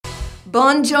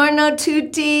Buongiorno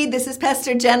tutti. This is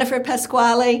Pastor Jennifer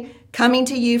Pasquale coming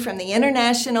to you from the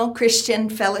International Christian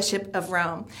Fellowship of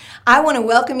Rome. I want to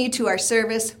welcome you to our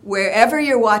service wherever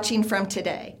you're watching from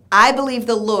today. I believe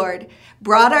the Lord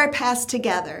brought our paths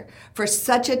together for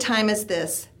such a time as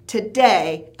this.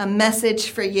 Today, a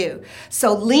message for you.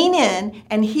 So lean in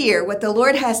and hear what the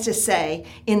Lord has to say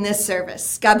in this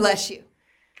service. God bless you.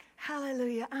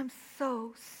 Hallelujah. I'm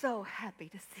so happy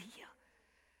to see you.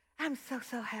 I'm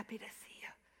so happy to see you.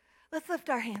 Let's lift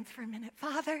our hands for a minute.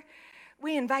 Father,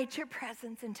 we invite your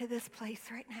presence into this place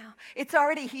right now. It's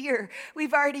already here.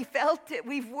 We've already felt it.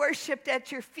 We've worshiped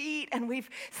at your feet, and we've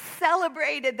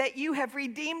celebrated that you have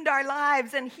redeemed our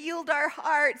lives and healed our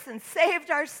hearts and saved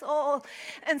our soul.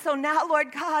 And so now,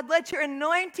 Lord God, let your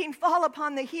anointing fall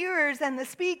upon the hearers and the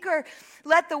speaker.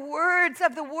 Let the words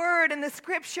of the word and the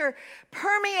scripture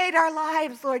permeate our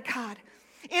lives, Lord God,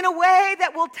 in a way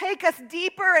that will take us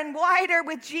deeper and wider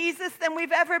with Jesus than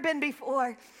we've ever been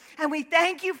before. And we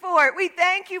thank you for it. We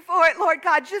thank you for it, Lord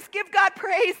God. Just give God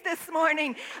praise this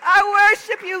morning. I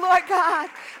worship you, Lord God.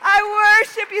 I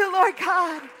worship you, Lord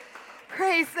God.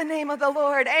 Praise the name of the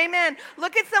Lord. Amen.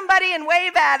 Look at somebody and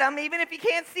wave at them, even if you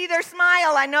can't see their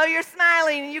smile. I know you're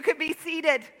smiling and you could be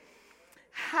seated.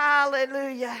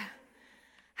 Hallelujah.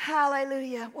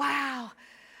 Hallelujah. Wow.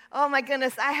 Oh my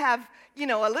goodness, I have,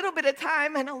 a little bit of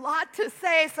time and a lot to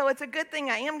say, so it's a good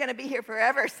thing I am going to be here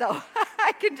forever, so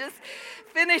I can just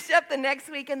finish up the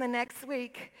next week and the next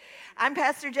week. I'm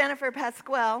Pastor Jennifer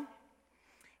Pasquale,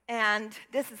 and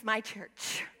this is my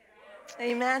church.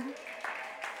 Amen.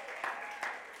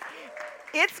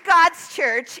 It's God's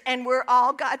church, and we're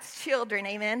all God's children,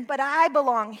 amen, but I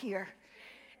belong here.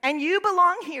 And you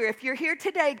belong here. If you're here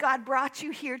today, God brought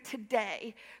you here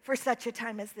today for such a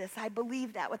time as this. I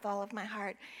believe that with all of my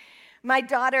heart. My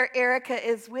daughter, Erica,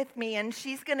 is with me, and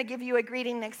she's going to give you a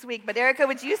greeting next week. But Erica,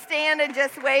 would you stand and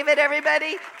just wave at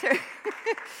everybody?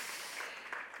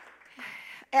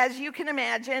 As you can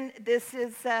imagine, this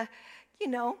is,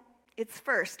 it's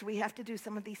first. We have to do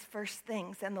some of these first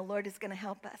things, and the Lord is going to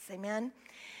help us. Amen?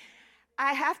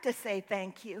 I have to say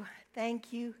thank you.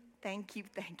 Thank you. Thank you,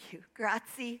 thank you.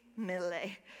 Grazie mille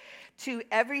to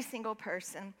every single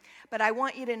person. But I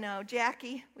want you to know,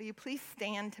 Jackie, will you please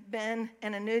stand? Ben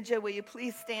and Anuja, will you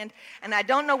please stand? And I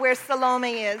don't know where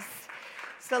Salome is.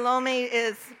 Salome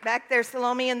is back there.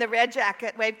 Salome in the red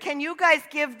jacket. Wave. Can you guys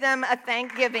give them a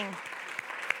thanksgiving?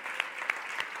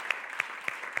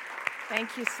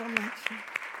 Thank you so much.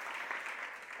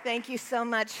 Thank you so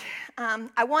much.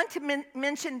 I want to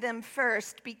mention them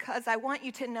first because I want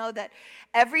you to know that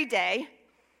every day,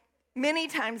 many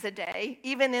times a day,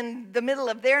 even in the middle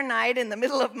of their night, in the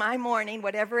middle of my morning,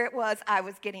 whatever it was, I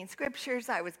was getting scriptures,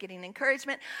 I was getting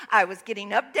encouragement, I was getting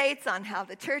updates on how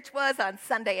the church was on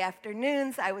Sunday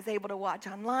afternoons, I was able to watch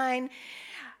online.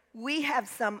 We have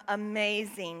some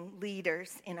amazing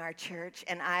leaders in our church,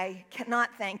 and I cannot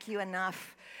thank you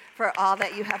enough for all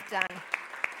that you have done.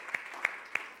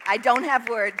 I don't have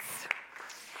words.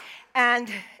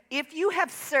 And if you have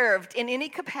served in any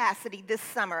capacity this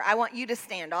summer, I want you to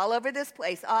stand all over this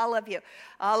place, all of you.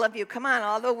 Come on,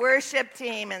 all the worship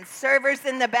team and servers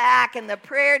in the back and the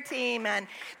prayer team and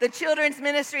the children's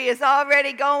ministry is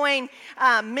already going.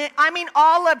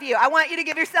 All of you. I want you to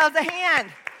give yourselves a hand.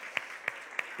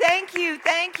 Thank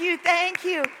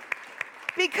you.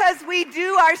 Because we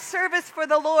do our service for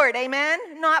the Lord,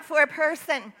 amen? Not for a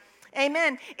person.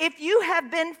 Amen. If you have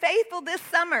been faithful this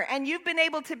summer and you've been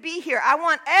able to be here, I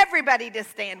want everybody to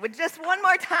stand with just one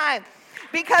more time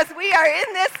because we are in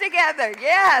this together.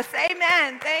 Yes,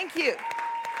 amen. Thank you.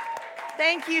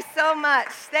 Thank you so much.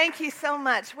 Thank you so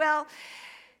much. Well,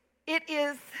 it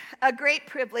is a great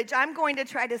privilege. I'm going to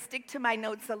try to stick to my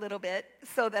notes a little bit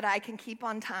so that I can keep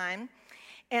on time.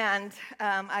 And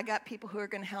I got people who are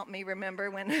going to help me remember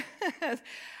when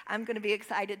I'm going to be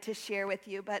excited to share with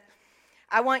you. But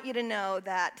I want you to know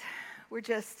that we're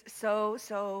just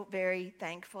so very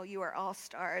thankful. You are all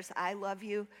stars. I love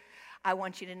you. I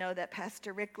want you to know that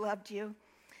Pastor Rick loved you.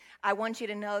 I want you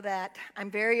to know that I'm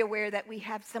very aware that we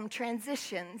have some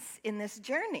transitions in this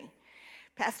journey.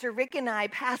 Pastor Rick and I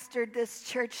pastored this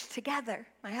church together,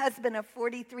 my husband of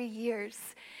 43 years,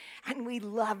 and we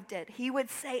loved it. He would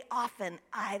say often,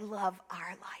 I love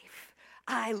our life.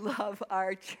 I love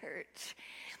our church.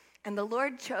 And the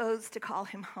Lord chose to call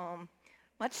him home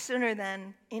much sooner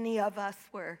than any of us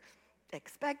were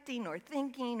expecting or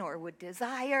thinking or would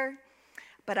desire.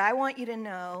 But I want you to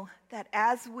know that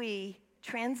as we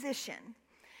transition,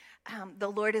 the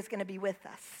Lord is going to be with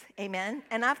us. Amen?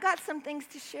 And I've got some things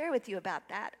to share with you about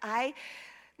that.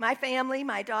 My family,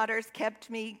 my daughters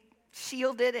kept me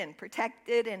shielded and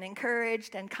protected and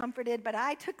encouraged and comforted. But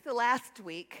I took the last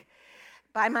week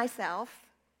by myself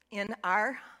in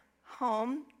our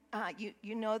home.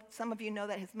 You know, some of you know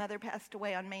that his mother passed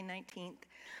away on May 19th.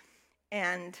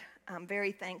 And I'm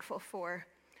very thankful for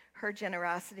her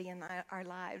generosity in our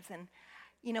lives. And,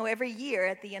 you know, every year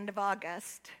at the end of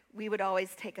August, we would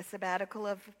always take a sabbatical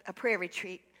of a prayer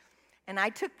retreat. And I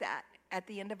took that at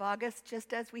the end of August,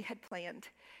 just as we had planned.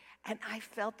 And I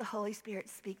felt the Holy Spirit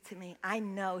speak to me. I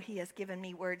know he has given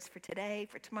me words for today,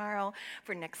 for tomorrow,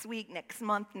 for next week, next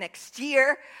month, next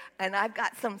year. And I've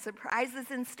got some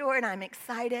surprises in store, and I'm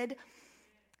excited.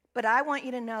 But I want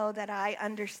you to know that I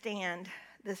understand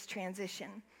this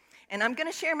transition. And I'm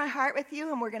going to share my heart with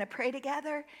you, and we're going to pray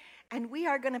together, and we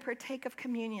are going to partake of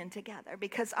communion together,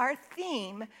 because our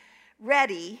theme,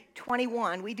 Ready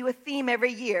 21, we do a theme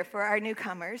every year for our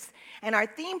newcomers, and our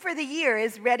theme for the year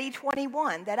is Ready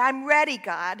 21, that I'm ready,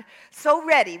 God, so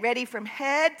ready from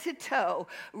head to toe,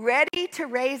 ready to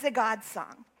raise a God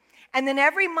song. And then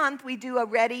every month we do a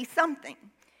Ready something.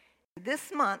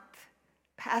 This month,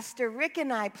 Pastor Rick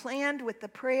and I planned with the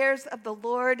prayers of the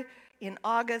Lord in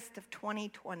August of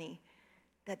 2020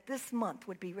 that this month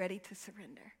would be ready to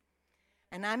surrender.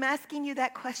 And I'm asking you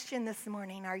that question this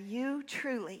morning. Are you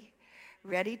truly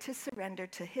ready to surrender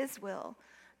to his will,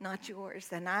 not yours?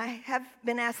 And I have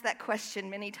been asked that question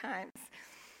many times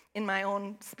in my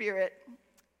own spirit.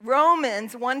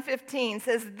 Romans 1:15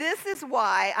 says, "This is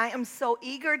why I am so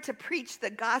eager to preach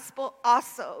the gospel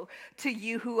also to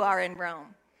you who are in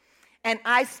Rome." And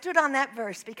I stood on that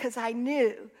verse because I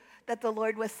knew that the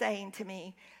Lord was saying to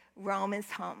me, Rome is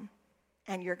home,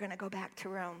 and you're going to go back to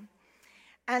Rome.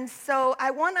 And so I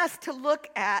want us to look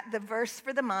at the verse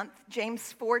for the month,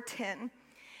 James 4:10.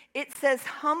 It says,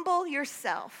 "Humble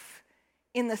yourself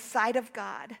in the sight of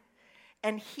God,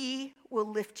 and he will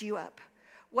lift you up."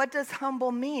 What does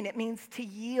humble mean? It means to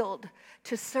yield,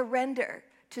 to surrender,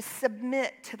 to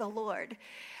submit to the Lord.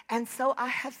 And so I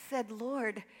have said,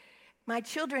 Lord, my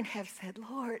children have said,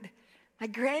 Lord, my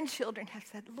grandchildren have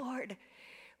said, Lord,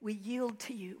 we yield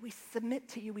to you, we submit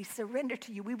to you, we surrender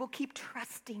to you, we will keep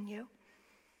trusting you.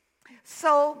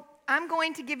 So I'm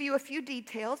going to give you a few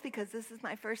details because this is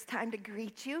my first time to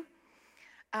greet you.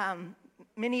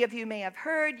 Many of you may have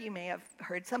heard, you may have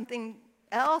heard something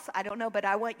else, I don't know, but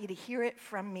I want you to hear it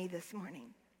from me this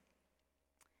morning.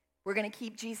 We're going to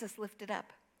keep Jesus lifted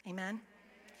up. Amen?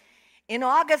 In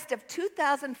August of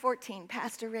 2014,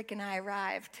 Pastor Rick and I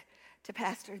arrived to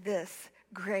pastor this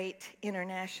great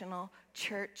international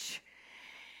church.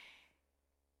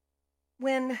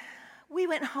 When we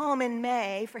went home in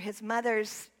May for his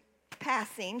mother's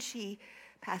passing, she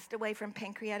passed away from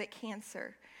pancreatic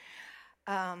cancer.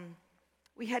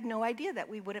 We had no idea that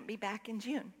we wouldn't be back in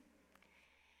June.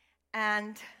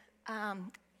 And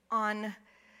on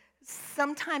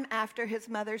sometime after his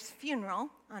mother's funeral,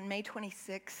 on May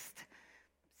 26th,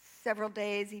 several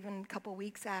days, even a couple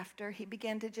weeks after, he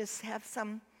began to just have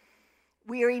some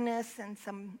weariness and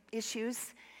some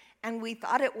issues. And we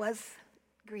thought it was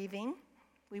grieving.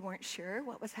 We weren't sure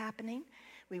what was happening.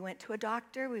 We went to a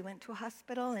doctor, we went to a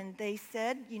hospital, and they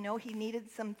said, he needed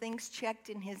some things checked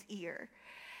in his ear.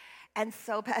 And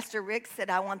so Pastor Rick said,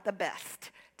 I want the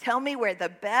best. Tell me where the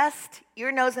best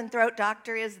ear, nose, and throat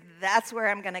doctor is. That's where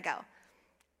I'm going to go.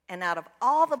 And out of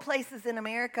all the places in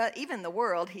America, even the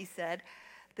world, he said,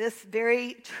 this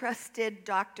very trusted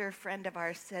doctor friend of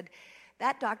ours said,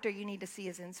 that doctor you need to see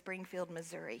is in Springfield,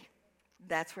 Missouri.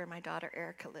 That's where my daughter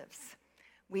Erica lives.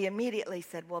 We immediately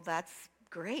said, well, that's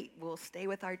great. We'll stay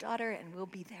with our daughter and we'll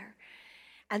be there.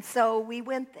 And so we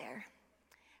went there.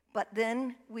 But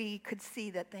then we could see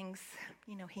that things,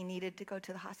 he needed to go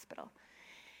to the hospital.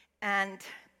 And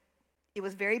it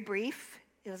was very brief,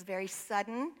 it was very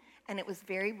sudden, and it was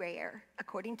very rare.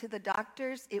 According to the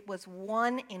doctors, it was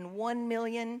 1 in 1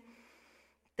 million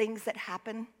things that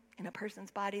happen in a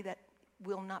person's body that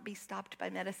will not be stopped by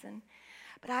medicine.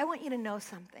 But I want you to know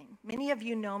something. Many of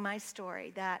you know my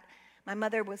story, that my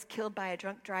mother was killed by a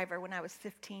drunk driver when I was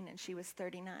 15 and she was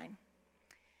 39.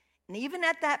 And even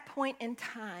at that point in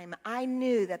time, I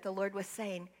knew that the Lord was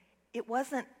saying, it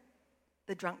wasn't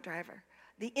the drunk driver.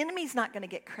 The enemy's not going to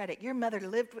get credit. Your mother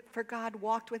lived for God,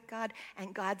 walked with God,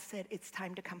 and God said, it's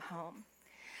time to come home.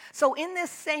 So in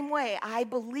this same way, I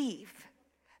believe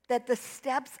that the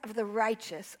steps of the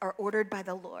righteous are ordered by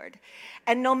the Lord.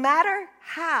 And no matter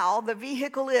how the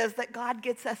vehicle is that God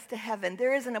gets us to heaven,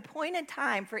 there is an appointed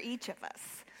time for each of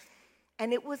us.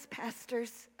 And it was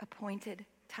Pastor's appointed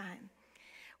time.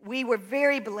 We were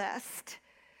very blessed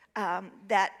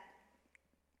that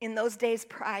in those days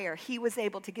prior, he was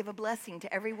able to give a blessing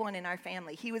to everyone in our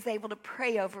family. He was able to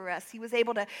pray over us. He was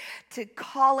able to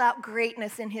call out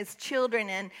greatness in his children.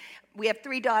 And we have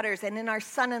 3 daughters, and in our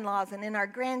son-in-laws, and in our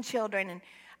grandchildren. And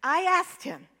I asked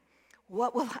him,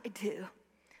 what will I do?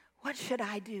 What should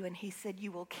I do? And he said,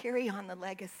 you will carry on the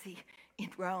legacy in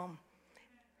Rome.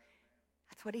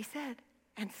 That's what he said.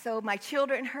 And so my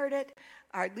children heard it.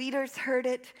 Our leaders heard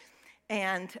it.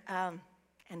 And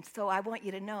so I want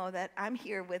you to know that I'm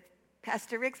here with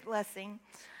Pastor Rick's blessing.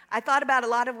 I thought about a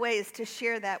lot of ways to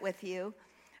share that with you.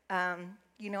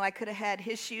 I could have had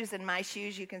his shoes and my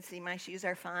shoes. You can see my shoes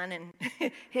are fun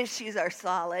and his shoes are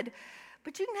solid.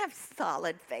 But you can have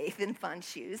solid faith in fun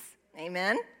shoes.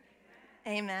 Amen?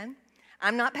 Amen.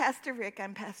 I'm not Pastor Rick,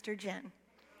 I'm Pastor Jen.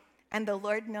 And the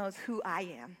Lord knows who I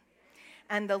am.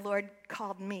 And the Lord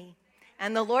called me.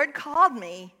 And the Lord called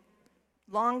me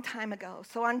long time ago.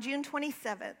 So on June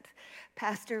 27th,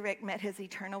 Pastor Rick met his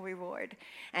eternal reward.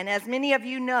 And as many of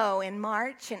you know, in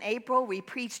March and April, we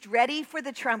preached Ready for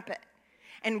the Trumpet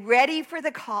and Ready for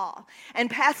the Call. And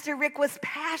Pastor Rick was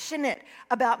passionate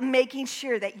about making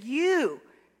sure that you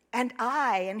and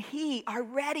I and he are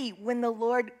ready when the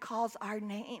Lord calls our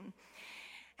name.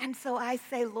 And so I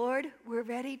say, Lord, we're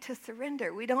ready to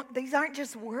surrender. These aren't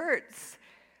just words.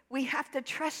 We have to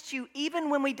trust you even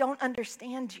when we don't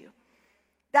understand you.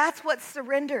 That's what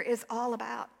surrender is all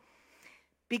about.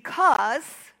 Because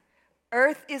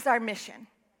earth is our mission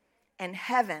and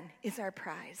heaven is our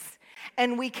prize.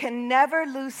 And we can never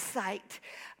lose sight.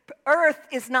 Earth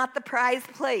is not the prize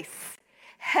place.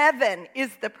 Heaven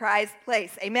is the prize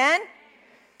place. Amen?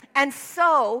 And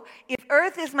so, if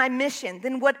earth is my mission,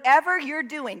 then whatever you're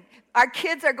doing, our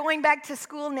kids are going back to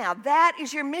school now. That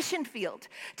is your mission field,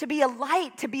 to be a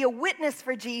light, to be a witness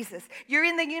for Jesus. You're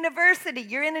in the university.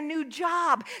 You're in a new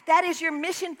job. That is your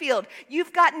mission field.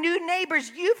 You've got new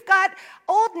neighbors. You've got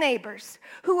old neighbors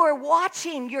who are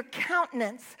watching your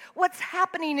countenance, what's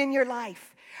happening in your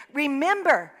life.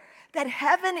 Remember that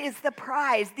heaven is the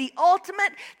prize, the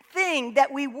ultimate thing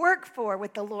that we work for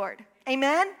with the Lord.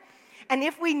 Amen? And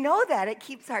if we know that, it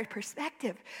keeps our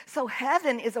perspective. So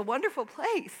heaven is a wonderful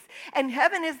place. And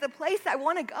heaven is the place I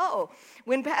want to go.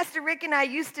 When Pastor Rick and I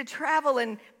used to travel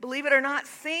and, believe it or not,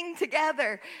 sing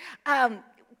together,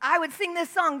 I would sing this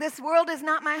song, "This world is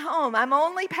not my home. I'm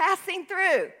only passing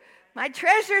through. My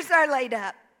treasures are laid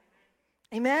up."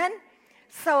 Amen?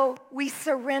 So we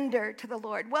surrender to the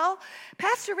Lord. Well,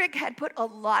 Pastor Rick had put a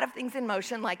lot of things in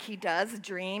motion like he does,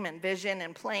 dream and vision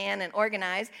and plan and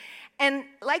organize. And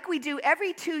like we do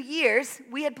every 2 years,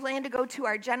 we had planned to go to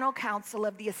our General Council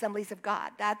of the Assemblies of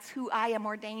God. That's who I am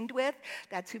ordained with.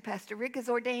 That's who Pastor Rick is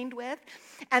ordained with.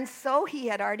 And so he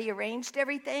had already arranged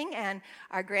everything. And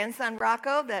our grandson,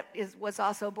 Rocco, was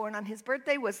also born on his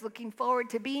birthday, was looking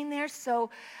forward to being there. So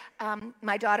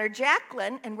my daughter,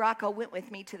 Jacqueline, and Rocco went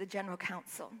with me to the General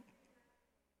Council.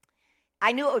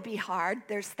 I knew it would be hard.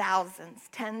 There's thousands,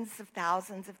 tens of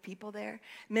thousands of people there,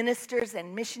 ministers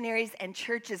and missionaries and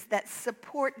churches that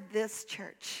support this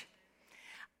church.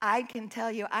 I can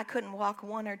tell you, I couldn't walk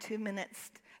 1 or 2 minutes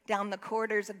down the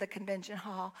corridors of the convention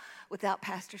hall without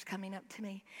pastors coming up to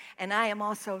me. And I am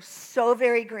also so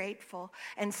very grateful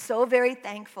and so very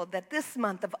thankful that this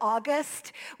month of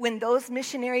August, when those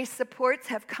missionary supports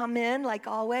have come in, like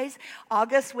always,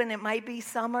 August when it might be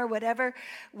summer, whatever,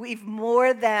 we've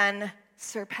more than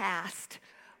surpassed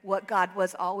what God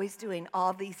was always doing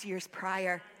all these years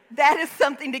prior. That is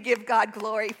something to give God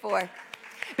glory for.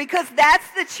 Because that's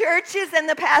the churches and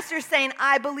the pastors saying,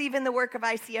 I believe in the work of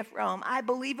ICF Rome. I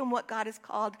believe in what God has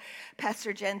called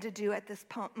Pastor Jen to do at this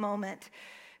moment.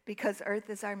 Because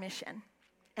earth is our mission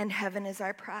and heaven is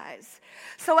our prize.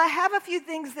 So I have a few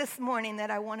things this morning that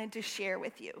I wanted to share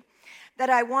with you.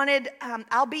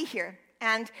 I'll be here.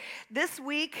 And this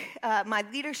week, my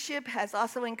leadership has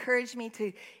also encouraged me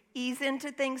to ease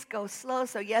into things, go slow.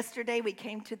 So yesterday, we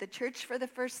came to the church for the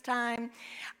first time.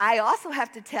 I also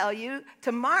have to tell you,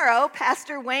 tomorrow,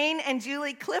 Pastor Wayne and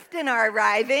Julie Clifton are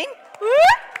arriving.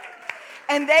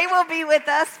 And they will be with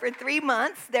us for 3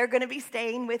 months. They're going to be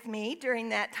staying with me during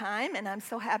that time, and I'm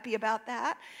so happy about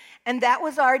that. And that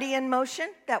was already in motion.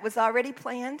 That was already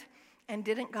planned. And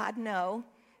didn't God know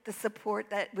the support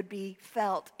that would be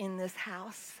felt in this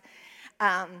house?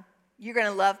 You're going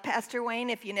to love Pastor Wayne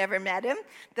if you never met him.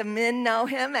 The men know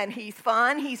him, and he's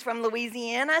fun. He's from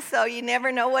Louisiana, so you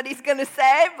never know what he's going to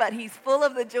say, but he's full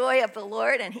of the joy of the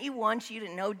Lord, and he wants you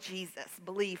to know Jesus,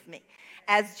 believe me,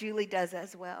 as Julie does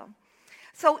as well.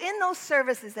 So in those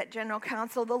services at General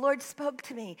Council, the Lord spoke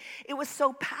to me. It was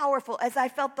so powerful as I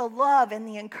felt the love and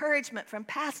the encouragement from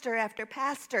pastor after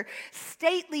pastor,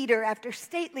 state leader after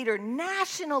state leader,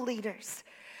 national leaders.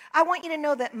 I want you to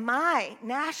know that my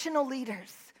national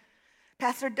leaders,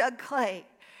 Pastor Doug Clay,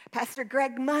 Pastor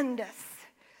Greg Mundus,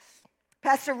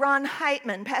 Pastor Ron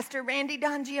Heitman, Pastor Randy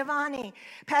Don Giovanni,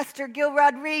 Pastor Gil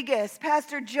Rodriguez,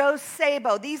 Pastor Joe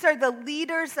Sabo. These are the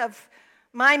leaders of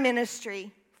my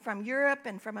ministry from Europe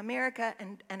and from America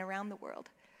and around the world.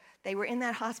 They were in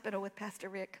that hospital with Pastor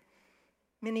Rick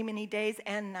many, many days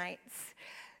and nights.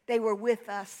 They were with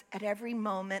us at every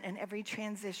moment and every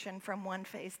transition from one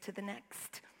phase to the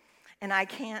next. And I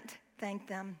can't thank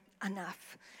them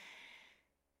enough.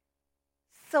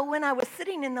 So when I was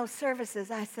sitting in those services,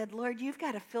 I said, Lord, you've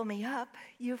got to fill me up.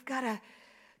 You've got to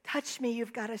touch me.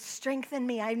 You've got to strengthen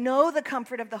me. I know the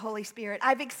comfort of the Holy Spirit.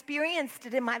 I've experienced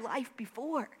it in my life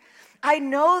before. I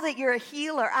know that you're a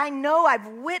healer. I know I've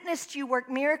witnessed you work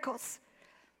miracles.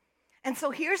 And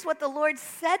so here's what the Lord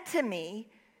said to me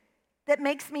that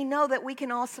makes me know that we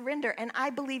can all surrender. And I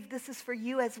believe this is for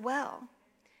you as well.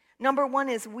 Number one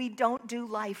is we don't do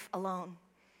life alone.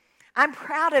 I'm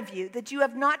proud of you that you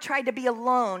have not tried to be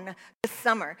alone this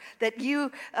summer, that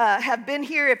you have been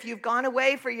here if you've gone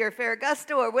away for your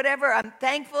Ferragusto or whatever. I'm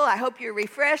thankful. I hope you're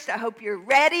refreshed. I hope you're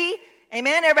ready.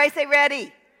 Amen? Everybody say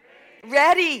ready.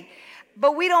 Ready.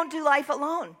 But we don't do life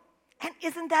alone. And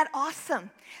isn't that awesome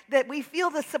that we feel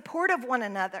the support of one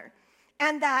another?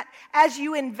 And that as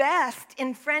you invest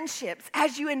in friendships,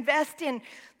 as you invest in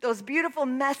those beautiful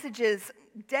messages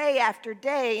day after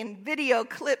day, and video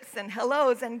clips and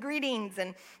hellos and greetings,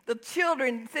 and the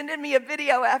children sending me a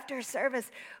video after service,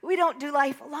 we don't do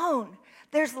life alone.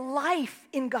 There's life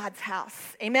in God's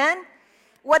house. Amen?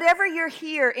 Whatever you're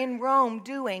here in Rome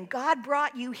doing, God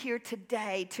brought you here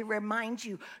today to remind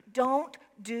you, don't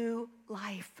do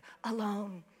life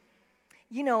alone.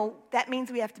 You know, that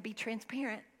means we have to be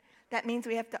transparent. That means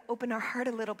we have to open our heart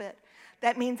a little bit.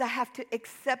 That means I have to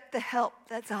accept the help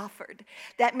that's offered.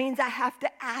 That means I have to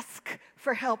ask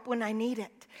for help when I need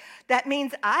it. That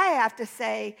means I have to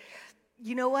say,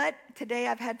 you know what? Today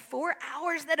I've had 4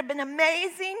 hours that have been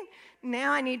amazing.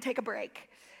 Now I need to take a break.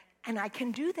 And I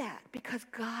can do that because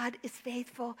God is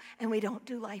faithful and we don't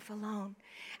do life alone.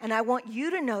 And I want you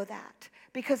to know that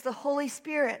because the Holy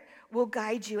Spirit will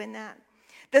guide you in that.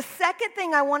 The second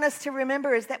thing I want us to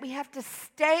remember is that we have to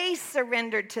stay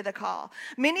surrendered to the call.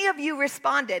 Many of you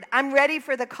responded, I'm ready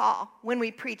for the call, when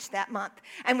we preached that month.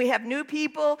 And we have new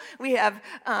people. We have,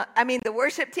 the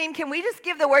worship team. Can we just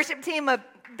give the worship team a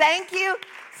thank you?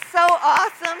 So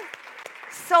awesome.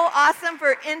 So awesome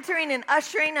for entering and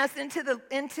ushering us into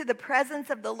the presence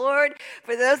of the Lord.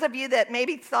 For those of you that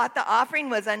maybe thought the offering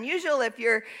was unusual, if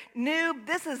you're new,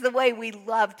 this is the way we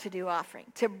love to do offering,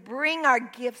 to bring our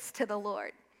gifts to the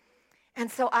Lord. And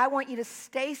so I want you to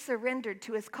stay surrendered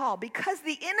to his call because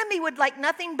the enemy would like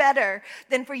nothing better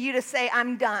than for you to say,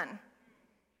 I'm done.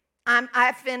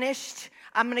 I've finished.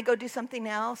 I'm going to go do something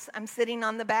else. I'm sitting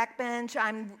on the back bench.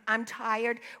 I'm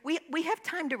tired. We have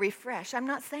time to refresh. I'm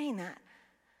not saying that.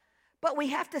 But we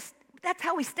have to, that's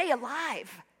how we stay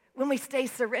alive, when we stay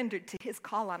surrendered to his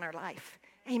call on our life.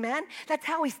 Amen? That's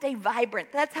how we stay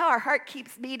vibrant. That's how our heart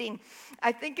keeps beating.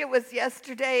 I think it was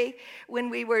yesterday when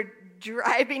we were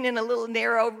driving in a little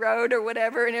narrow road or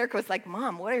whatever, and Erica was like,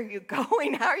 Mom, where are you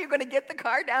going? How are you going to get the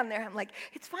car down there? I'm like,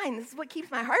 it's fine. This is what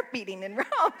keeps my heart beating in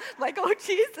Rome. Like, oh,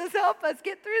 Jesus, help us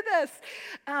get through this.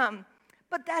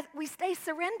 But that we stay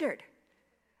surrendered.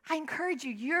 I encourage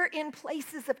you, you're in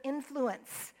places of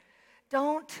influence.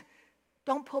 Don't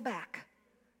pull back.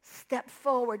 Step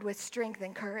forward with strength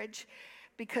and courage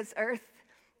because earth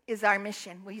is our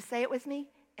mission. Will you say it with me?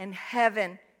 And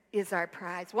heaven is our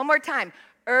prize. One more time.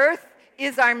 Earth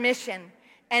is our mission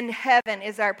and heaven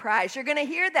is our prize. You're going to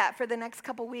hear that for the next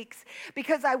couple weeks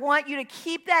because I want you to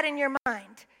keep that in your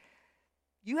mind.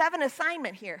 You have an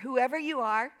assignment here. Whoever you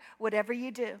are, whatever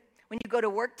you do. When you go to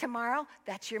work tomorrow,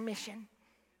 that's your mission.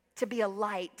 To be a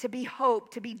light, to be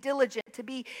hope, to be diligent, to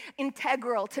be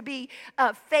integral, to be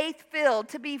faith-filled,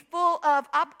 to be full of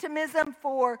optimism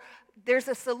for there's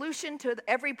a solution to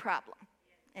every problem.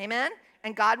 Amen?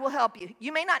 And God will help you.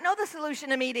 You may not know the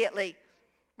solution immediately,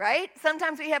 right?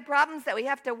 Sometimes we have problems that we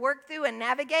have to work through and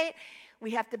navigate.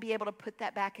 We have to be able to put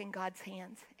that back in God's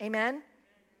hands. Amen?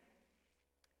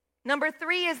 Number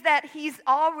 3 is that he's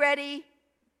already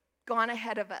gone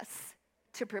ahead of us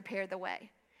to prepare the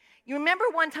way. You remember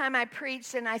one time I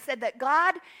preached and I said that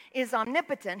God is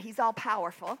omnipotent. He's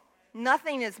all-powerful.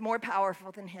 Nothing is more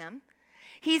powerful than him.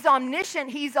 He's omniscient.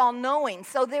 He's all-knowing.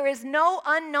 So there is no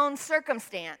unknown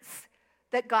circumstance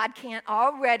that God can't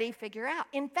already figure out.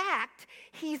 In fact,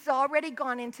 he's already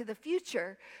gone into the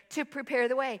future to prepare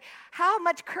the way. How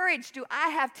much courage do I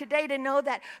have today to know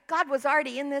that God was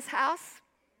already in this house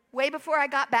way before I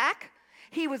got back?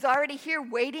 He was already here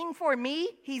waiting for me.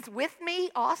 He's with me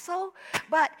also,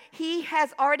 but he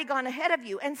has already gone ahead of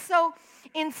you. And so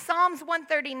in Psalms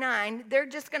 139, they're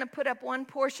just going to put up one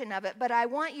portion of it, but I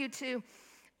want you to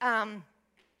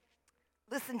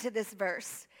listen to this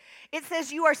verse. It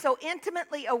says, "You are so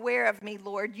intimately aware of me,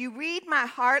 Lord. You read my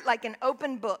heart like an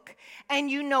open book, and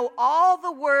you know all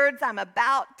the words I'm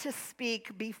about to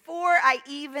speak before I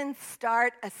even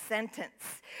start a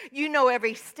sentence. You know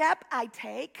every step I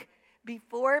take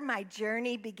before my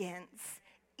journey begins,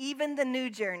 even the new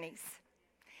journeys.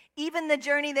 Even the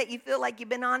journey that you feel like you've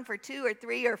been on for 2 or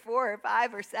 3 or 4 or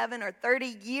 5 or 7 or 30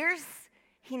 years,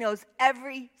 he knows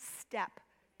every step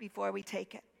before we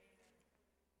take it."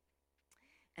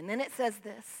 And then it says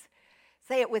this.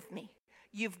 Say it with me.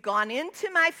 You've gone into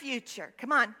my future.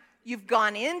 Come on. You've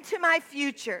gone into my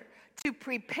future to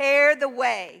prepare the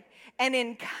way. And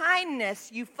in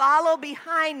kindness, you follow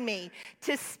behind me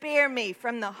to spare me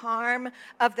from the harm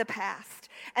of the past.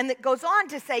 And it goes on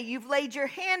to say, you've laid your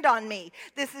hand on me.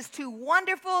 This is too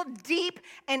wonderful, deep,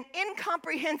 and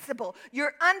incomprehensible.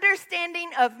 Your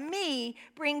understanding of me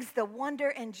brings the wonder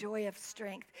and joy of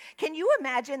strength. Can you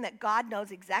imagine that God knows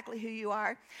exactly who you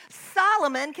are?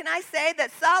 Solomon, can I say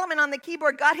that Solomon on the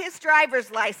keyboard got his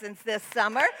driver's license this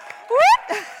summer?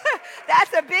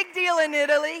 That's a big deal in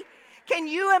Italy. Can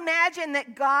you imagine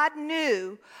that God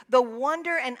knew the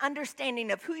wonder and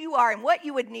understanding of who you are and what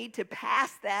you would need to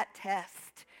pass that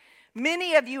test?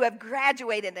 Many of you have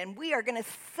graduated, and we are going to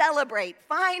celebrate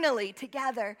finally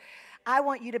together. I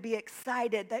want you to be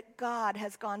excited that God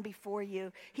has gone before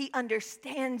you. He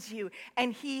understands you,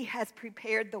 and he has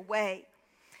prepared the way.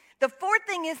 The fourth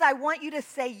thing is I want you to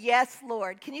say, "Yes,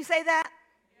 Lord." Can you say that?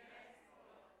 Yes.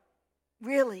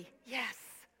 Really? Yes.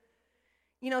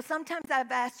 You know, sometimes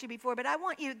I've asked you before, but I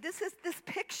want you, this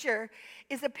picture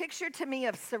is a picture to me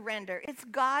of surrender. It's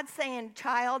God saying,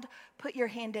 "Child, put your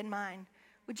hand in mine."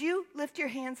 Would you lift your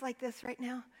hands like this right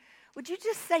now? Would you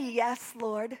just say, "Yes,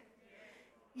 Lord"?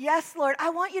 Yes, Lord. I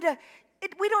want you to,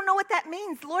 we don't know what that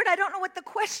means. Lord, I don't know what the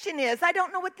question is. I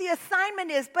don't know what the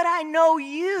assignment is, but I know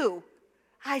you.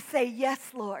 I say,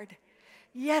 "Yes, Lord.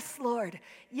 Yes, Lord.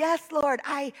 Yes, Lord.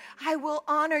 I will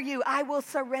honor you. I will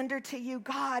surrender to you.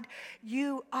 God,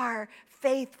 you are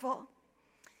faithful."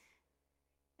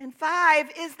 And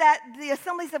 5 is that the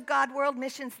Assemblies of God World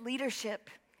Missions leadership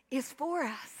is for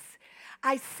us.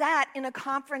 I sat in a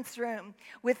conference room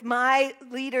with my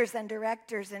leaders and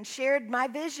directors and shared my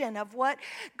vision of what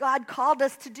God called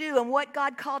us to do and what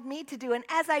God called me to do. And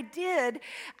as I did,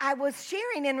 I was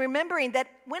sharing and remembering that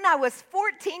when I was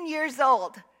 14 years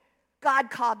old,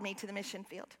 God called me to the mission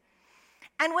field.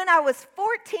 And when I was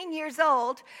 14 years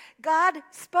old, God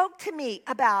spoke to me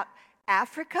about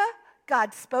Africa.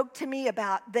 God spoke to me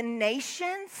about the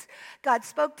nations. God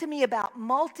spoke to me about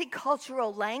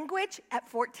multicultural language at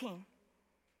 14.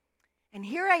 And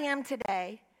here I am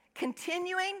today,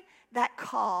 continuing that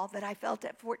call that I felt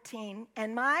at 14.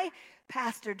 And my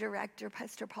pastor director,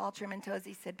 Pastor Paul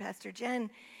Trementosi, said, "Pastor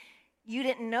Jen, you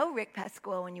didn't know Rick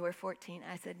Pasquale when you were 14.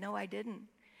 I said, "No, I didn't."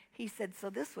 He said, "So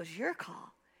this was your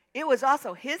call. It was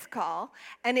also his call,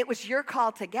 and it was your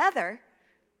call together.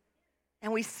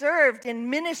 And we served in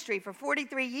ministry for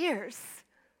 43 years,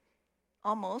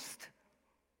 almost.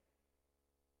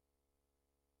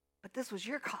 But this was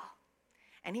your call."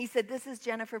 And he said, "This is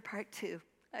Jennifer part 2.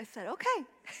 I said, "Okay."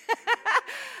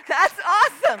 That's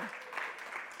awesome.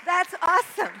 That's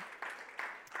awesome.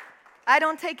 I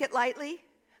don't take it lightly.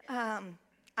 I'm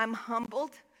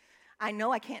humbled. I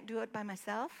know I can't do it by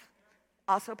myself.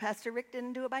 Also, Pastor Rick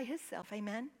didn't do it by himself.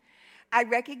 Amen. I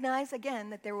recognize, again,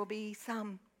 that there will be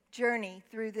some journey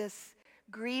through this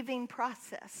grieving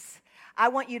process. I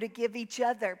want you to give each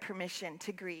other permission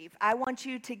to grieve. I want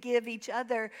you to give each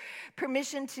other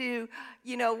permission to,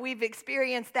 we've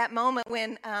experienced that moment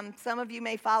when some of you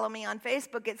may follow me on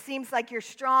Facebook. It seems like you're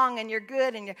strong and you're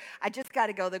good and I just got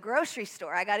to go to the grocery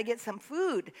store. I got to get some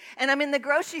food. And I'm in the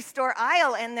grocery store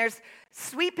aisle and there's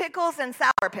sweet pickles and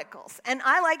sour pickles. And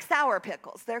I like sour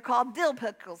pickles. They're called dill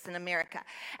pickles in America.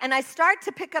 And I start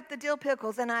to pick up the dill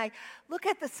pickles and I look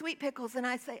at the sweet pickles and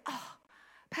I say, "Oh,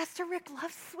 Pastor Rick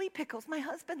loves sweet pickles. My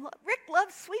husband, Rick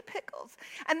loves sweet pickles."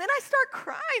 And then I start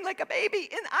crying like a baby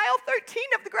in aisle 13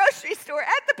 of the grocery store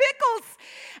at the pickles.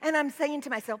 And I'm saying to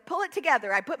myself, pull it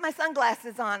together. I put my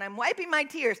sunglasses on. I'm wiping my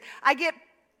tears. I get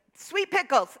sweet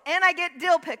pickles and I get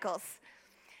dill pickles.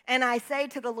 And I say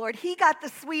to the Lord, he got the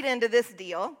sweet end of this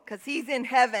deal because he's in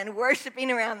heaven worshiping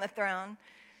around the throne.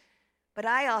 But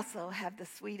I also have the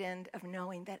sweet end of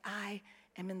knowing that I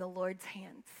am in the Lord's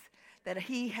hands, that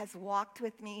he has walked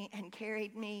with me and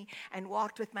carried me and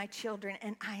walked with my children,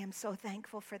 and I am so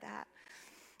thankful for that.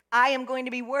 I am going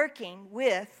to be working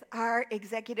with our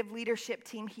executive leadership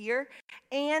team here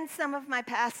and some of my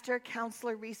pastor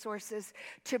counselor resources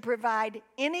to provide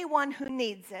anyone who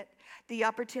needs it the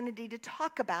opportunity to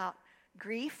talk about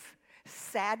grief,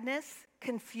 sadness,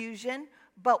 confusion,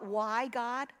 but why,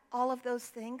 God, all of those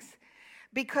things.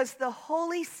 Because the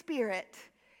Holy Spirit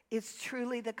is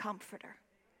truly the comforter.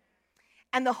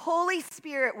 And the Holy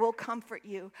Spirit will comfort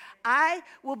you. I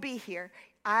will be here.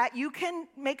 You can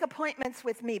make appointments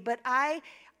with me, but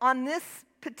on this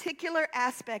particular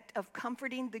aspect of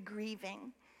comforting the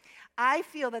grieving, I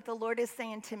feel that the Lord is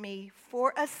saying to me,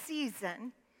 for a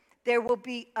season, there will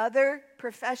be other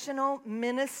professional,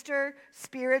 minister,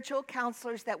 spiritual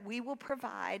counselors that we will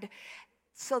provide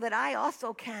so that I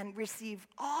also can receive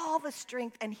all the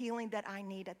strength and healing that I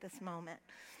need at this moment.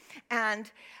 And,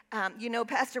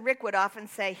 Pastor Rick would often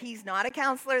say, he's not a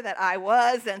counselor, that I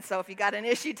was, and so if you got an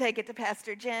issue, take it to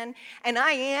Pastor Jen. And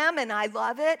I am, and I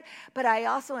love it, but I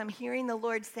also am hearing the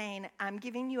Lord saying, I'm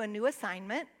giving you a new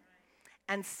assignment,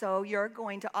 and so you're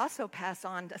going to also pass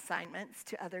on assignments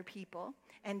to other people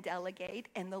and delegate,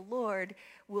 and the Lord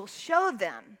will show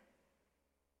them.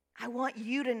 I want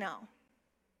you to know,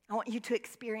 I want you to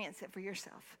experience it for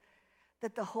yourself,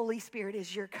 that the Holy Spirit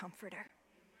is your comforter.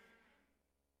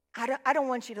 I don't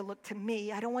want you to look to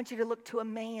me. I don't want you to look to a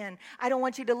man. I don't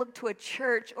want you to look to a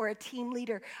church or a team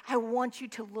leader. I want you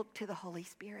to look to the Holy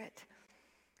Spirit.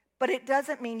 But it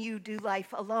doesn't mean you do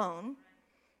life alone,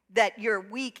 that you're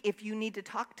weak if you need to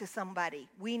talk to somebody.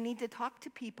 We need to talk to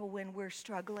people when we're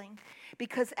struggling,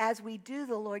 because as we do,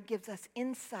 the Lord gives us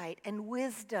insight and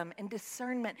wisdom and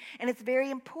discernment, and it's very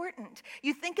important.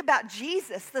 You think about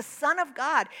Jesus, the Son of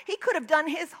God. He could have done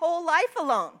his whole life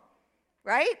alone,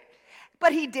 right?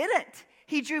 But he didn't.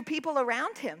 He drew people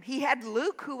around him. He had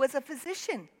Luke, who was a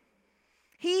physician.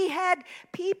 He had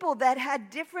people that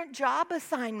had different job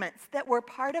assignments that were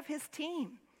part of his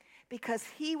team, because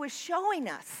he was showing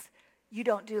us you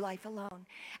don't do life alone.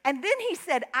 And then he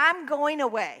said, I'm going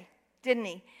away, didn't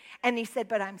he? And he said,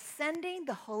 but I'm sending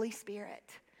the Holy Spirit.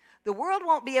 The world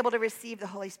won't be able to receive the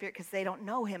Holy Spirit because they don't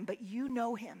know him, but you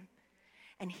know him.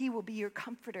 And he will be your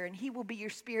comforter, and he will be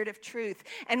your spirit of truth.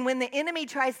 And when the enemy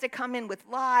tries to come in with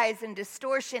lies and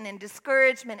distortion and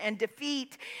discouragement and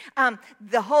defeat,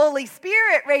 the Holy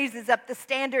Spirit raises up the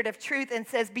standard of truth and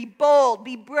says, be bold,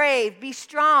 be brave, be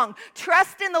strong.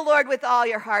 Trust in the Lord with all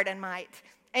your heart and might.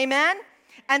 Amen?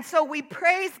 And so we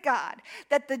praise God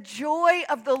that the joy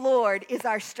of the Lord is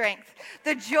our strength.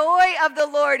 The joy of the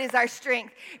Lord is our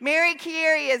strength. Mary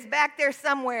Chieri is back there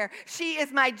somewhere. She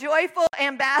is my joyful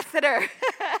ambassador.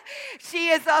 She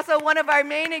is also one of our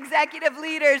main executive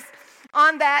leaders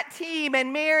on that team.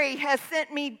 And Mary has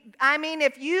sent me,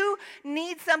 if you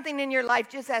need something in your life,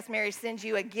 just ask Mary to send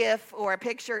you a GIF or a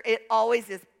picture. It always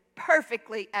is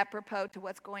perfectly apropos to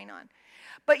what's going on.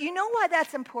 But you know why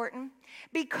that's important?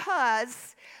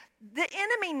 Because the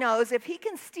enemy knows if he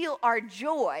can steal our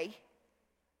joy,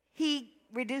 he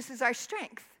reduces our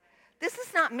strength. This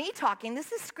is not me talking.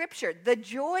 This is Scripture. The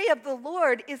joy of the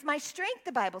Lord is my strength,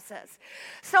 the Bible says.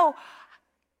 So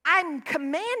I'm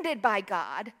commanded by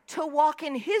God to walk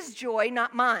in his joy,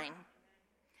 not mine.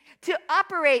 To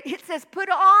operate, it says, put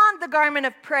on the garment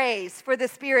of praise for the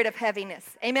spirit of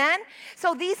heaviness. Amen?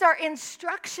 So these are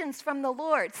instructions from the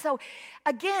Lord. So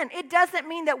again, it doesn't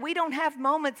mean that we don't have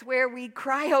moments where we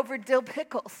cry over dill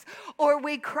pickles or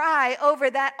we cry over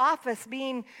that office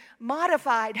being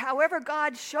modified, however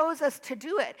God shows us to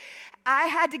do it. I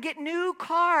had to get new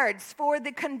cards for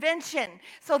the convention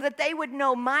so that they would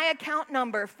know my account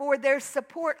number for their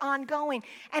support ongoing.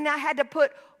 And I had to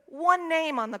put one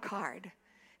name on the card.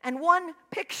 And one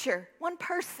picture, one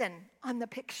person on the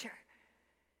picture.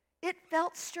 It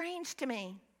felt strange to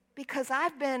me because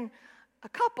I've been a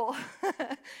couple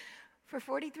for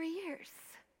 43 years.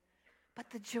 But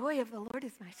the joy of the Lord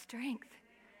is my strength.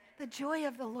 The joy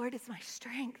of the Lord is my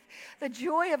strength. The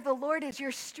joy of the Lord is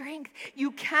your strength. You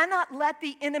cannot let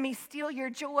the enemy steal your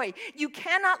joy. You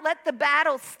cannot let the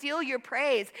battle steal your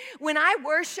praise. When I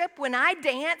worship, when I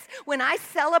dance, when I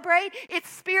celebrate, it's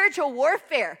spiritual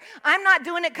warfare. I'm not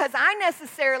doing it because I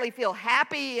necessarily feel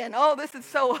happy and, this is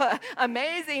so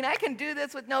amazing. I can do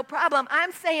this with no problem.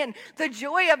 I'm saying the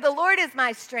joy of the Lord is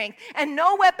my strength, and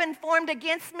no weapon formed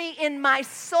against me in my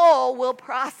soul will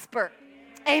prosper.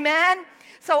 Amen?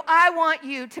 So I want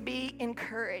you to be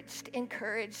encouraged. We're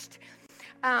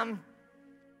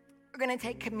going to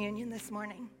take communion this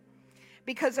morning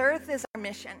because earth is our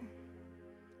mission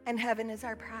and heaven is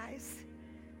our prize.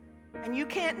 And you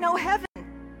can't know heaven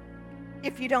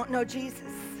if you don't know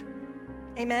Jesus.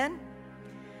 Amen?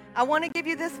 I want to give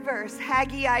you this verse,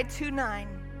 Haggai 2:9,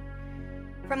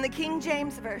 from the King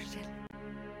James Version.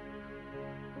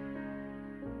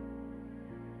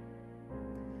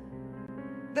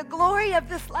 The glory of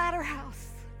this latter house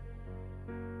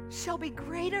shall be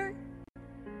greater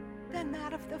than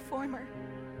that of the former,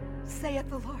 saith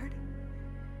the Lord.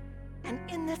 And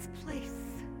in this place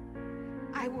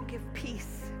I will give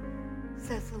peace,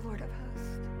 says the Lord of hosts.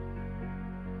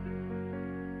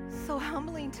 So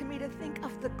humbling to me to think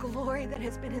of the glory that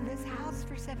has been in this house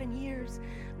for 7 years,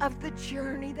 of the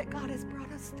journey that God has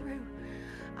brought us through.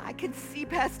 I can see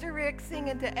Pastor Rick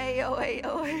singing to Ayo,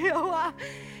 Ayo, Ayo,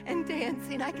 and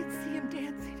dancing. I can see him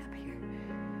dancing up here.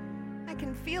 I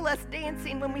can feel us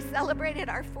dancing when we celebrated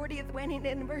our 40th wedding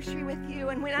anniversary with you,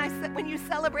 and when you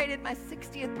celebrated my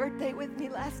 60th birthday with me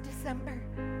last December.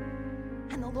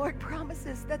 And the Lord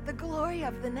promises that the glory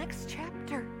of the next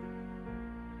chapter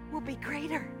will be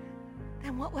greater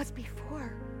than what was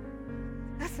before.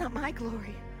 That's not my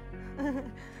glory.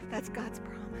 That's God's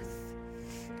promise.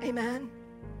 Amen.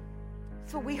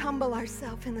 So we humble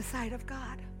ourselves in the sight of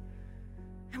God.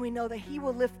 And we know that he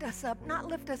will lift us up, not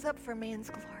lift us up for man's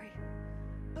glory,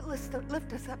 but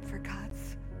lift us up for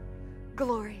God's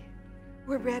glory.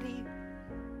 We're ready.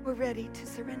 We're ready to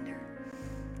surrender.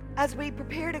 As we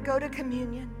prepare to go to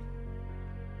communion,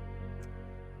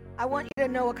 I want you to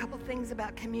know a couple things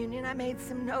about communion. I made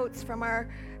some notes from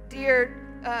our dear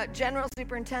General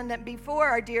Superintendent before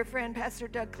our dear friend Pastor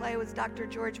Doug Clay was Dr.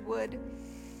 George Wood.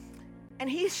 And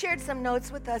he shared some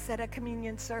notes with us at a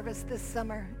communion service this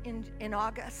summer in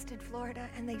August in Florida,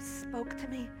 and they spoke to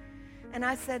me. And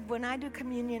I said, when I do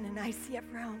communion in ICF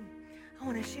Rome, I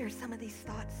want to share some of these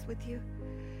thoughts with you.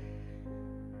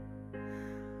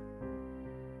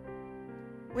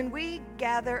 When we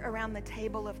gather around the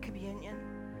table of communion,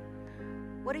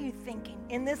 what are you thinking?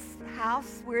 In this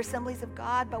house, we're Assemblies of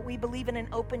God, but we believe in an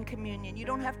open communion. You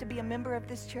don't have to be a member of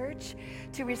this church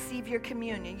to receive your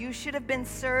communion. You should have been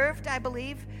served, I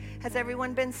believe. Has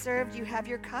everyone been served? You have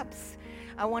your cups.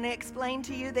 I want to explain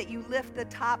to you that you lift the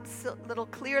top little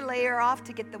clear layer off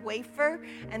to get the wafer,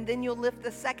 and then you'll lift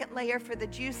the second layer for the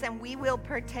juice, and we will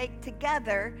partake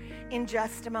together in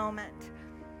just a moment.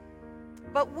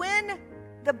 But when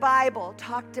the Bible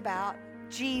talked about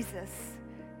Jesus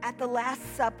at the Last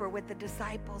Supper with the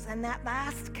disciples and that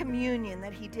last communion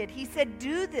that he did, he said,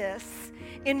 do this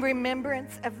in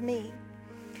remembrance of me.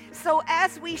 So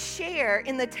as we share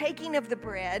in the taking of the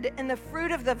bread and the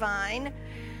fruit of the vine,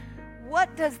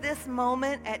 what does this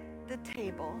moment at the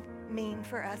table mean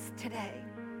for us today?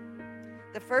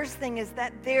 The first thing is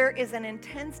that there is an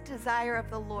intense desire of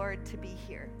the Lord to be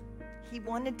here. He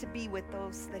wanted to be with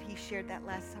those that he shared that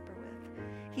Last Supper with.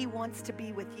 He wants to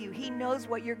be with you. He knows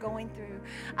what you're going through.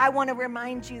 I want to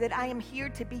remind you that I am here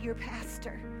to be your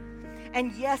pastor.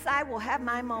 And yes, I will have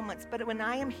my moments, but when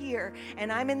I am here and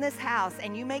I'm in this house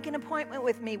and you make an appointment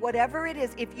with me, whatever it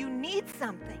is, if you need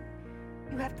something,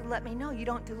 you have to let me know. You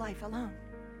don't do life alone.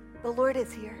 The Lord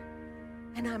is here,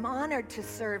 and I'm honored to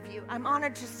serve you. I'm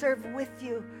honored to serve with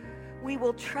you. We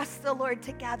will trust the Lord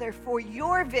together for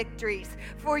your victories,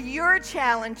 for your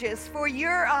challenges, for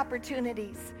your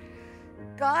opportunities.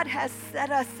 God has set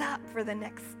us up for the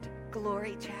next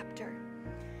glory chapter.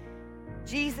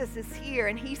 Jesus is here,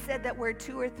 and he said that where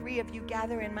 2 or 3 of you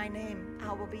gather in my name,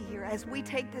 I will be here. As we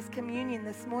take this communion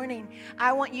this morning,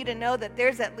 I want you to know that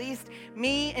there's at least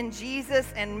me and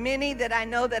Jesus and many that I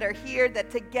know that are here, that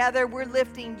together we're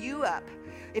lifting you up.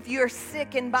 If you're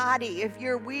sick in body, if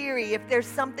you're weary, if there's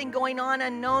something going on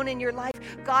unknown in your life,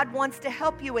 God wants to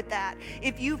help you with that.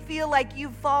 If you feel like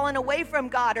you've fallen away from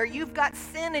God, or you've got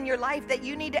sin in your life that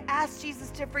you need to ask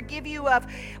Jesus to forgive you of,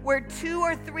 where 2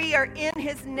 or 3 are in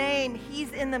his name,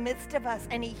 he's in the midst of us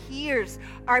and he hears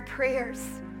our prayers.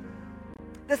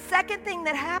 The second thing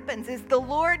that happens is the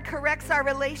Lord corrects our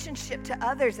relationship to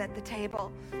others at the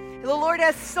table. The Lord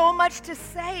has so much to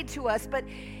say to us, but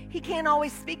he can't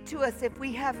always speak to us if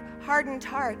we have hardened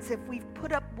hearts, if we've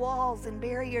put up walls and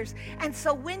barriers. And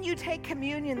so when you take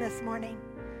communion this morning,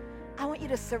 I want you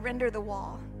to surrender the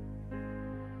wall.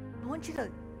 I want you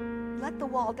to let the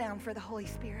wall down for the Holy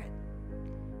Spirit.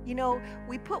 You know,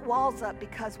 we put walls up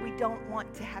because we don't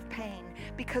want to have pain,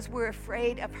 because we're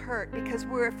afraid of hurt, because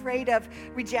we're afraid of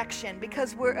rejection,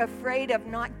 because we're afraid of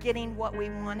not getting what we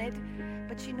wanted.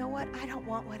 But you know what? I don't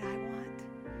want what I want.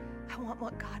 I want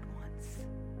what God wants.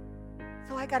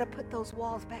 So I got to put those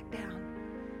walls back down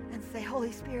and say,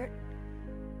 Holy Spirit,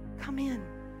 come in.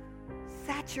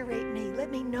 Saturate me.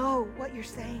 Let me know what you're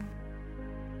saying.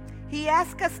 He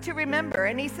asks us to remember,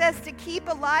 and he says to keep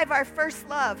alive our first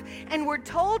love. And we're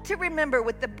told to remember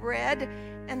with the bread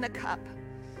and the cup.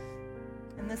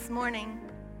 And this morning,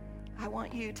 I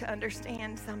want you to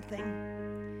understand something.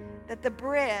 That the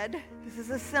bread, this is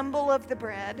a symbol of the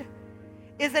bread,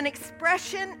 is an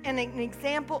expression and an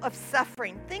example of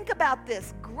suffering. Think about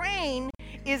this. Grain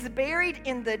is buried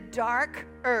in the dark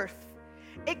earth,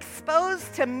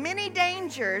 exposed to many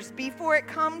dangers before it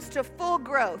comes to full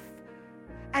growth.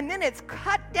 And then it's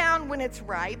cut down when it's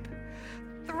ripe,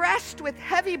 threshed with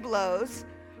heavy blows,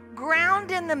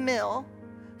 ground in the mill,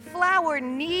 flour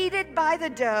kneaded by the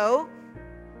dough,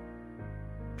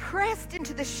 pressed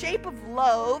into the shape of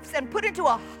loaves and put into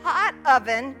a hot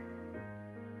oven,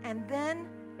 and then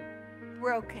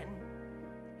broken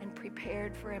and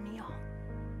prepared for a meal.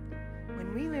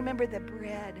 When we remember the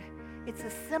bread, it's a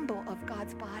symbol of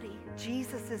God's body,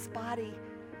 Jesus' body,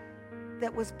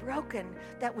 that was broken,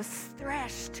 that was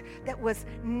threshed, that was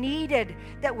kneaded,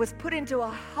 that was put into a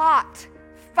hot,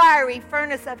 fiery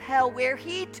furnace of hell where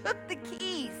he took the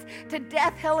keys to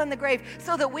death, hell, and the grave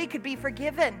so that we could be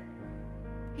forgiven.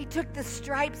 He took the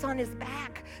stripes on his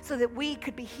back so that we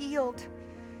could be healed.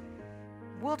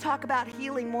 We'll talk about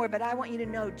healing more, but I want you to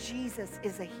know Jesus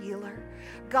is a healer.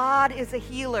 God is a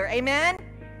healer. Amen?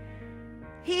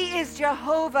 He is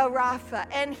Jehovah Rapha,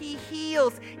 and he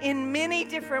heals in many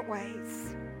different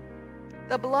ways.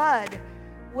 The blood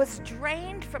was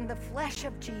drained from the flesh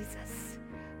of Jesus,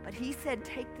 but he said,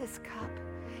 take this cup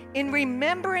in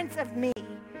remembrance of me,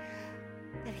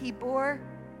 that he bore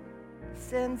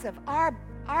sins of our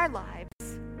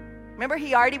lives. Remember,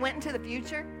 he already went into the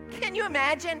future? Can you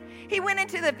imagine? He went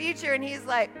into the future and he's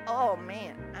like, oh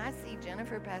man, I see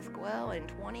Jennifer Pasquale in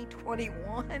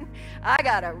 2021. I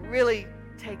gotta really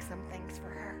take some things for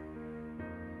her.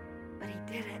 But he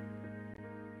did it.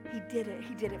 He did it.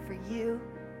 He did it for you.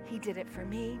 He did it for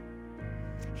me.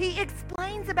 He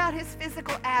explains about his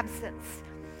physical absence.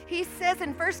 He says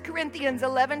in 1 Corinthians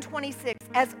 11:26,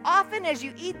 as often as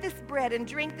you eat this bread and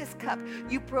drink this cup,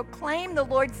 you proclaim the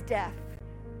Lord's death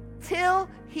till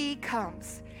he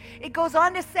comes. It goes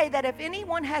on to say that if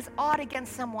anyone has aught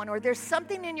against someone or there's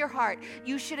something in your heart,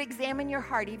 you should examine your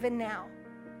heart even now.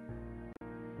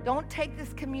 Don't take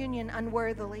this communion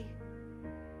unworthily.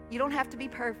 You don't have to be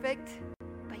perfect,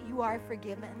 but you are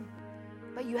forgiven.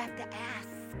 But you have to ask.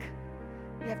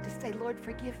 You have to say, Lord,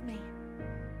 forgive me.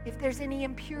 If there's any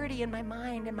impurity in my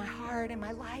mind, in my heart, in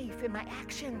my life, in my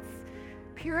actions,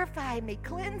 purify me,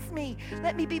 cleanse me.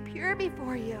 Let me be pure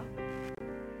before you.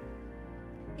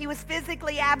 He was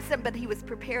physically absent, but he was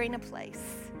preparing a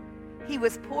place. He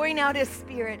was pouring out his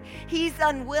Spirit. He's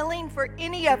unwilling for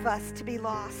any of us to be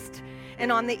lost.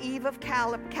 And on the eve of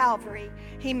Calvary,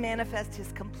 he manifests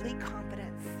his complete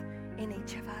confidence in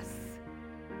each of us.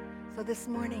 So this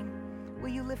morning, will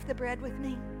you lift the bread with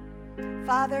me?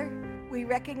 Father, we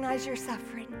recognize your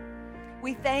suffering.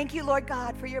 We thank you, Lord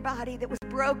God, for your body that was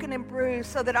broken and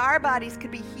bruised so that our bodies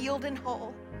could be healed and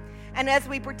whole. And as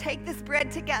we partake this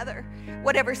bread together,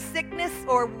 whatever sickness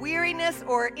or weariness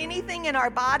or anything in our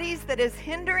bodies that is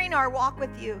hindering our walk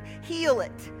with you, heal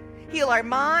it. Heal our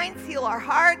minds, heal our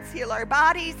hearts, heal our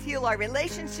bodies, heal our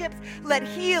relationships. Let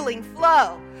healing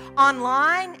flow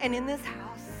online and in this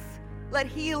house. Let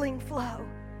healing flow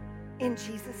in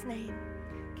Jesus' name.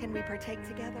 Can we partake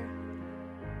together?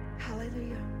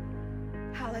 Hallelujah.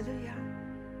 Hallelujah.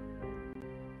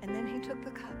 And then he took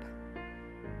the cup.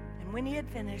 And when he had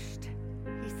finished,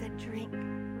 he said, drink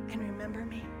and remember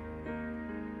me.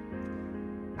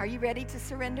 Are you ready to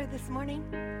surrender this morning?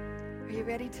 Are you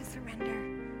ready to surrender?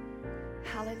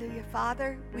 Hallelujah.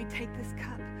 Father, we take this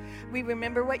cup. We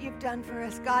remember what you've done for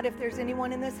us. God, if there's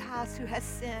anyone in this house who has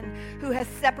sin, who has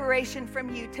separation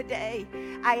from you today,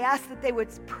 I ask that they would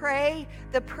pray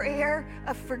the prayer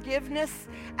of forgiveness,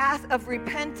 of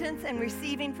repentance and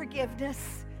receiving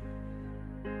forgiveness.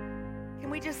 Can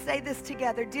we just say this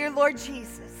together? Dear Lord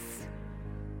Jesus,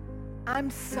 I'm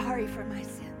sorry for my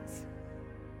sins.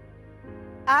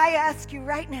 I ask you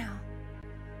right now,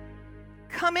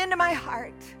 come into my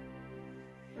heart,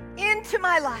 into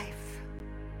my life.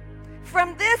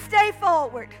 From this day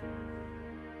forward,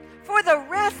 for the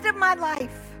rest of my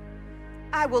life,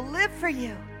 I will live for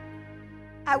you.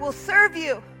 I will serve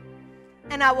you,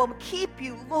 and I will keep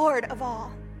you Lord of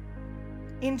all.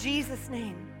 In Jesus'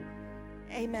 name,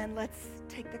 amen. Let's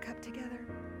take the cup together.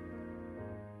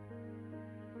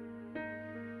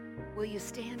 Will you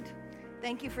stand?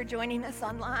 Thank you for joining us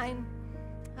online.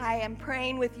 I am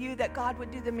praying with you that God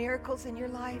would do the miracles in your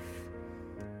life.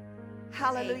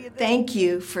 Hallelujah. Thank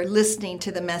you for listening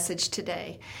to the message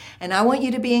today. And I want you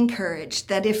to be encouraged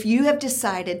that if you have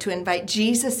decided to invite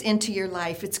Jesus into your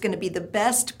life, it's going to be the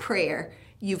best prayer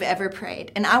you've ever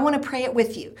prayed. And I want to pray it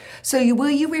with you. So will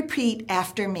you repeat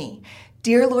after me?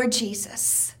 Dear Lord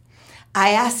Jesus, I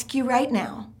ask you right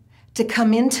now to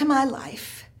come into my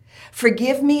life.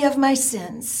 Forgive me of my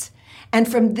sins.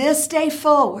 And from this day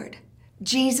forward,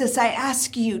 Jesus, I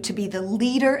ask you to be the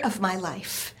leader of my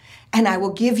life. And I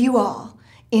will give you all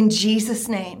In Jesus'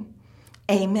 name,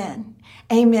 amen.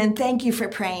 Amen. Thank you for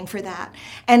praying for that.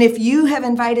 And if you have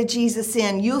invited Jesus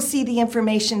in, you'll see the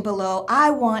information below. I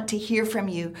want to hear from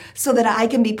you so that I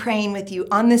can be praying with you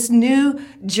on this new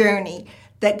journey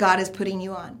that God is putting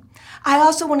you on. I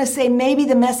also want to say maybe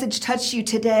the message touched you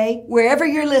today, wherever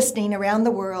you're listening around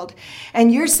the world,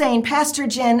 and you're saying, Pastor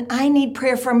Jen, I need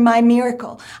prayer for my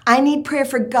miracle. I need prayer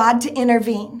for God to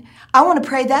intervene. I want to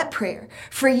pray that prayer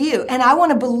for you. And I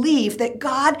want to believe that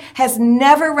God has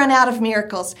never run out of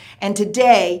miracles. And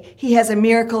today he has a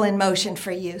miracle in motion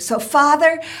for you. So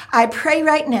Father, I pray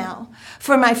right now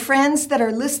for my friends that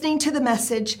are listening to the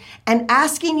message and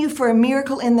asking you for a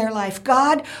miracle in their life.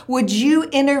 God, would you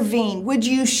intervene? Would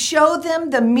you show them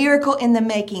the miracle in the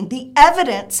making, the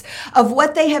evidence of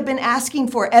what they have been asking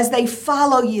for as they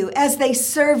follow you, as they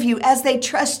serve you, as they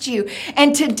trust you.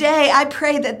 And today I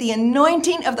pray that the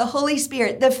anointing of the Holy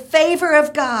Spirit, the favor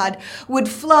of God would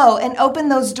flow and open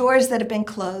those doors that have been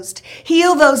closed,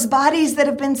 heal those bodies that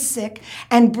have been sick,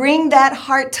 and bring that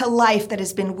heart to life that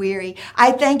has been weary.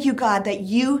 I thank you, God, that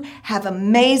you have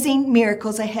amazing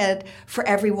miracles ahead for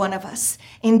every one of us.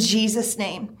 In Jesus'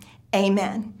 name,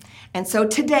 amen. And so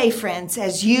today, friends,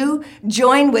 as you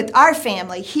join with our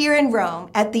family here in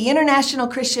Rome at the International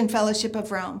Christian Fellowship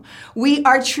of Rome, we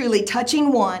are truly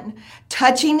touching one,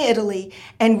 touching Italy,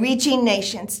 and reaching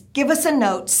nations. Give us a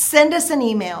note, send us an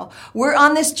email. We're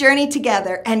on this journey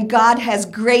together, and God has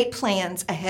great plans ahead.